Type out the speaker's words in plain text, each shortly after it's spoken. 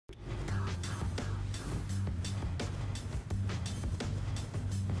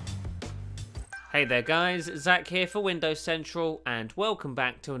Hey there guys, Zach here for Windows Central and welcome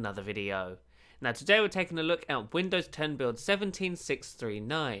back to another video. Now today we're taking a look at Windows 10 build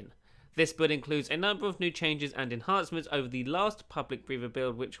 17639. This build includes a number of new changes and enhancements over the last public preview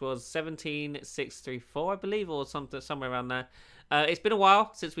build, which was 17634 I believe, or somewhere around there. It's been a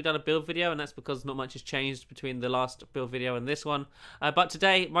while since we've done a build video, and that's because not much has changed between the last build video and this one. But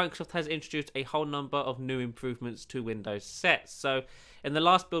today, Microsoft has introduced a whole number of new improvements to Windows sets. So, in the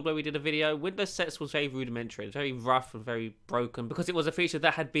last build where we did a video, Windows sets was very rudimentary, very rough and very broken, because it was a feature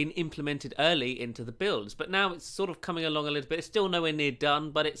that had been implemented early into the builds. But now it's sort of coming along a little bit. It's still nowhere near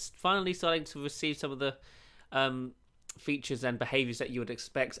done, but it's finally starting to receive some of the features and behaviors that you would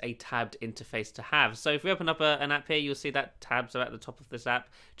expect a tabbed interface to have. So if we open up an app here, you'll see that tabs are at the top of this app,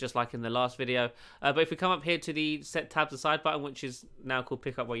 just like in the last video. But if we come up here to the set tabs aside button, which is now called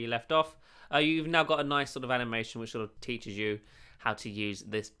pick up where you left off, you've now got a nice sort of animation which sort of teaches you how to use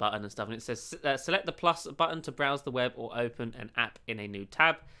this button and stuff. And it says select the plus button to browse the web or open an app in a new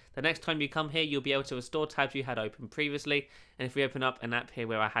tab. The next time you come here, you'll be able to restore tabs you had open previously. And if we open up an app here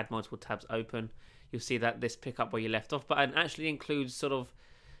where I had multiple tabs open, you'll see that this pick up where you left off button actually includes sort of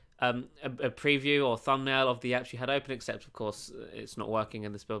a preview or thumbnail of the apps you had open, except of course it's not working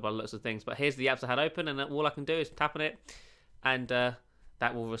in this build by lots of things. But here's the apps I had open, and all I can do is tap on it, and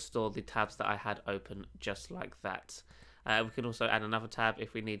that will restore the tabs that I had open just like that. We can also add another tab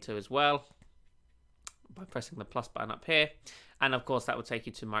if we need to as well by pressing the plus button up here. And of course that will take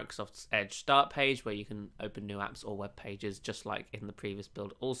you to Microsoft's Edge start page where you can open new apps or web pages just like in the previous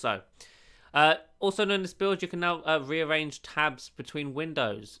build also. Also known in this build, you can now rearrange tabs between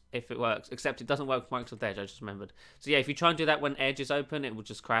windows if it works, except it doesn't work with Microsoft Edge, I just remembered. So yeah, if you try and do that when Edge is open, it will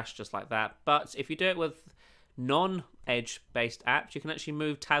just crash just like that. But if you do it with non-Edge based apps, you can actually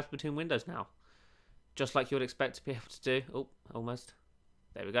move tabs between windows now, just like you would expect to be able to do. Oh, almost.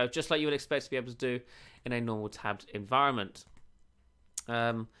 There we go. Just like you would expect to be able to do in a normal tabbed environment.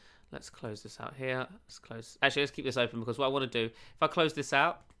 Let's close this out here. Actually, let's keep this open, because what I want to do, if I close this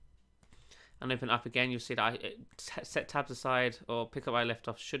out and open up again, you'll see that set tabs aside or pick up where I left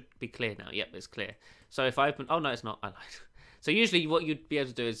off should be clear now. Yep, it's clear. So if I open, oh no, it's not. I lied. So usually what you'd be able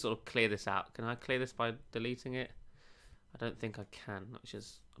to do is sort of clear this out. Can I clear this by deleting it? I don't think I can, which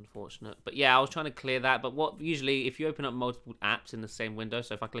is unfortunate. But yeah, I was trying to clear that. But what usually, if you open up multiple apps in the same window,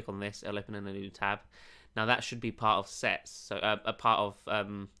 so if I click on this, it'll open in a new tab. Now that should be part of sets, so a part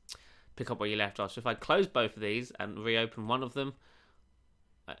of pick up where you left off. So if I close both of these and reopen one of them,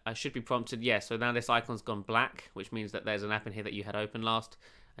 I should be prompted, yeah, so now this icon's gone black, which means that there's an app in here that you had open last.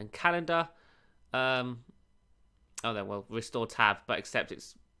 And calendar, oh there, well, restore tab, but except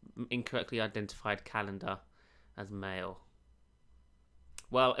it's incorrectly identified calendar as mail.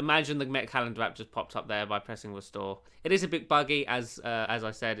 Well, imagine the Met Calendar app just popped up there by pressing restore. It is a bit buggy, as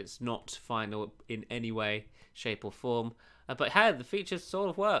I said, it's not final in any way, shape or form. But hey, the feature sort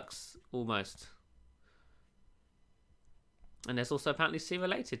of works, almost. And there's also apparently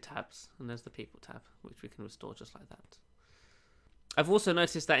C-related tabs, and there's the people tab, which we can restore just like that. I've also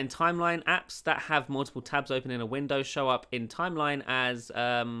noticed that in timeline, apps that have multiple tabs open in a window show up in timeline as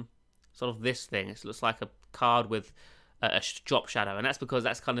sort of this thing. It looks like a card with a drop shadow, and that's because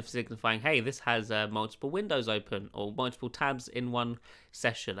that's kind of signifying, hey, this has multiple windows open or multiple tabs in one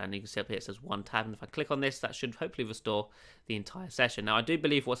session. And you can see up here it says one tab, and if I click on this, that should hopefully restore the entire session. Now I do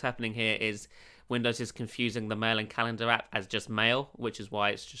believe what's happening here is Windows is confusing the mail and calendar app as just mail, which is why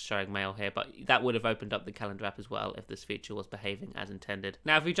it's just showing mail here, but that would have opened up the calendar app as well if this feature was behaving as intended.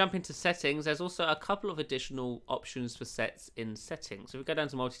 Now if we jump into settings, there's also a couple of additional options for sets in settings. So if we go down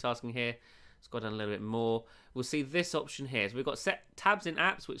to multitasking here, let's go down a little bit more. We'll see this option here. So we've got set tabs in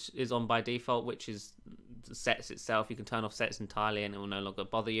apps, which is on by default, which is sets itself. You can turn off sets entirely and it will no longer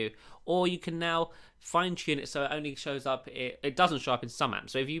bother you. Or you can now fine tune it so it only shows up, it doesn't show up in some apps.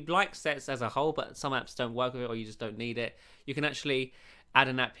 So if you like sets as a whole, but some apps don't work with it or you just don't need it, you can actually add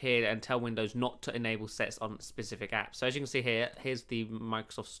an app here and tell Windows not to enable sets on specific apps. So as you can see here, here's the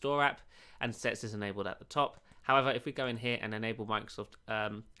Microsoft Store app, and sets is enabled at the top. However, if we go in here and enable Microsoft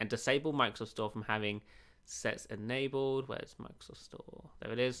and disable Microsoft Store from having sets enabled, where's Microsoft Store?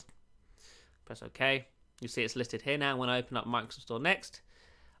 There it is. Press OK. You see it's listed here now. When I open up Microsoft Store next,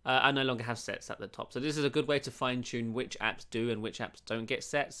 I no longer have sets at the top. So this is a good way to fine tune which apps do and which apps don't get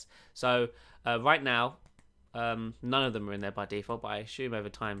sets. So right now, none of them are in there by default, but I assume over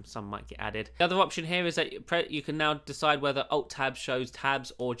time some might get added. The other option here is that you can now decide whether Alt Tab shows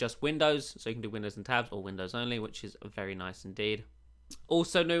tabs or just Windows. So you can do Windows and tabs or Windows only, which is very nice indeed.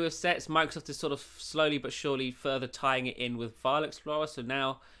 Also new with sets, Microsoft is sort of slowly but surely further tying it in with File Explorer. So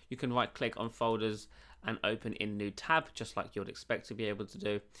now you can right click on folders and open in new tab, just like you would expect to be able to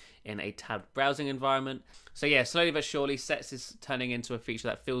do in a tabbed browsing environment. So yeah, slowly but surely sets is turning into a feature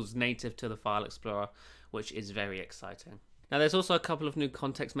that feels native to the File Explorer, which is very exciting. Now there's also a couple of new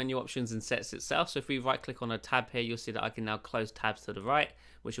context menu options in sets itself. So if we right click on a tab here, you'll see that I can now close tabs to the right,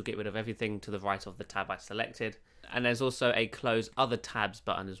 which will get rid of everything to the right of the tab I selected. And there's also a close other tabs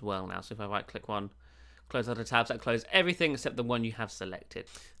button as well now. So if I right click one, close other tabs, that close everything except the one you have selected.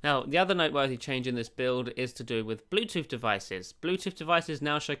 Now the other noteworthy change in this build is to do with Bluetooth devices. Bluetooth devices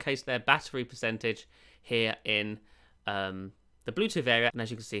now showcase their battery percentage here in the Bluetooth area. And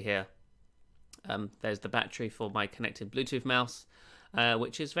as you can see here, there's the battery for my connected Bluetooth mouse,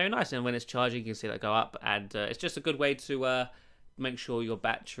 which is very nice. And when it's charging, you can see that go up. And it's just a good way to make sure your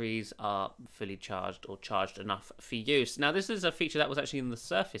batteries are fully charged or charged enough for use. Now, this is a feature that was actually in the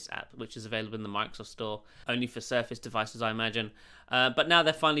Surface app, which is available in the Microsoft Store, only for Surface devices, I imagine. But now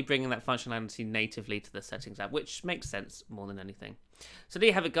they're finally bringing that functionality natively to the Settings app, which makes sense more than anything. So there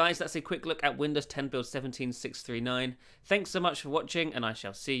you have it, guys. That's a quick look at Windows 10 build 17639. Thanks so much for watching, and I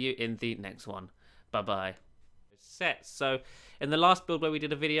shall see you in the next one. Bye-bye. Sets. So in the last build where we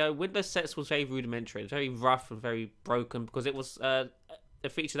did a video, Windows sets was very rudimentary. It was very rough and very broken because it was a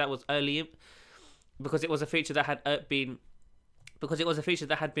feature that was early, because it was a feature that had been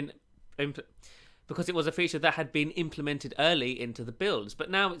implemented early into the builds.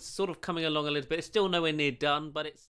 But now it's sort of coming along a little bit. It's still nowhere near done, but it's